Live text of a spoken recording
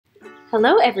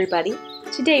Hello everybody!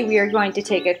 Today we are going to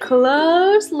take a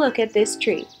close look at this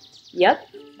tree. Yep,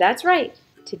 that's right.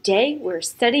 Today we're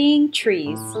studying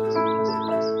trees.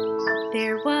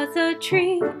 There was a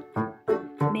tree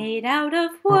made out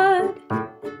of wood,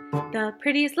 the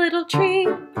prettiest little tree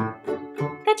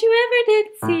that you ever did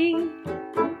see.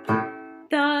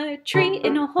 The tree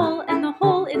in a hole and the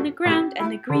hole in the ground,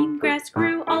 and the green grass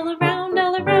grew all around,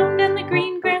 and the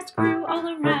green grass grew all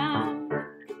around.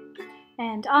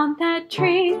 And on that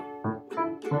tree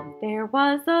there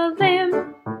was a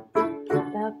limb,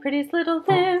 the prettiest little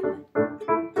limb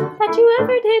that you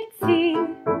ever did see.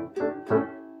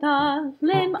 The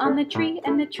limb on the tree,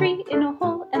 and the tree in a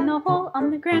hole, and the hole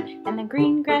on the ground, and the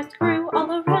green grass grew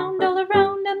all around,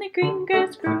 and the green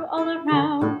grass grew all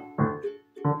around.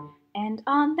 And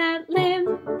on that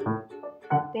limb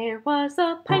there was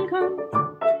a pine cone,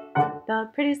 the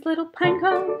prettiest little pine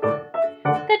cone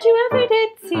that you ever did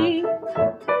see.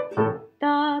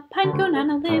 The pine cone on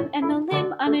a limb, and the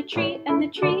limb on a tree, and the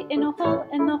tree in a hole,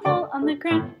 and the hole on the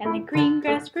ground, and the green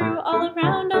grass grew all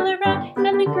around,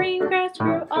 and the green grass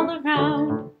grew all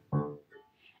around.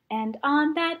 And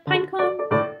on that pine cone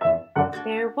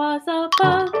there was a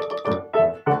bug,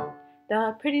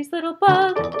 the prettiest little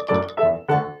bug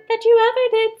that you ever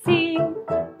did see.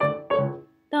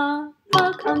 The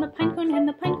bug on the pine cone, and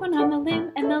the pine cone on the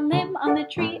limb, and the limb on the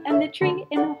tree, and the tree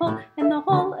in a hole, and the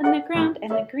hole in the ground,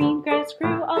 and the green grass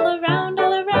grew all around,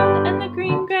 and the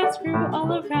green grass grew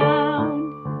all around.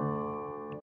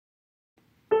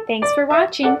 Thanks for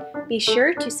watching. Be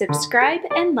sure to subscribe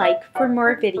and like for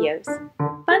more videos.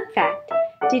 Fun fact,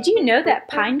 did you know that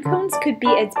pine cones could be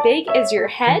as big as your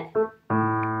head?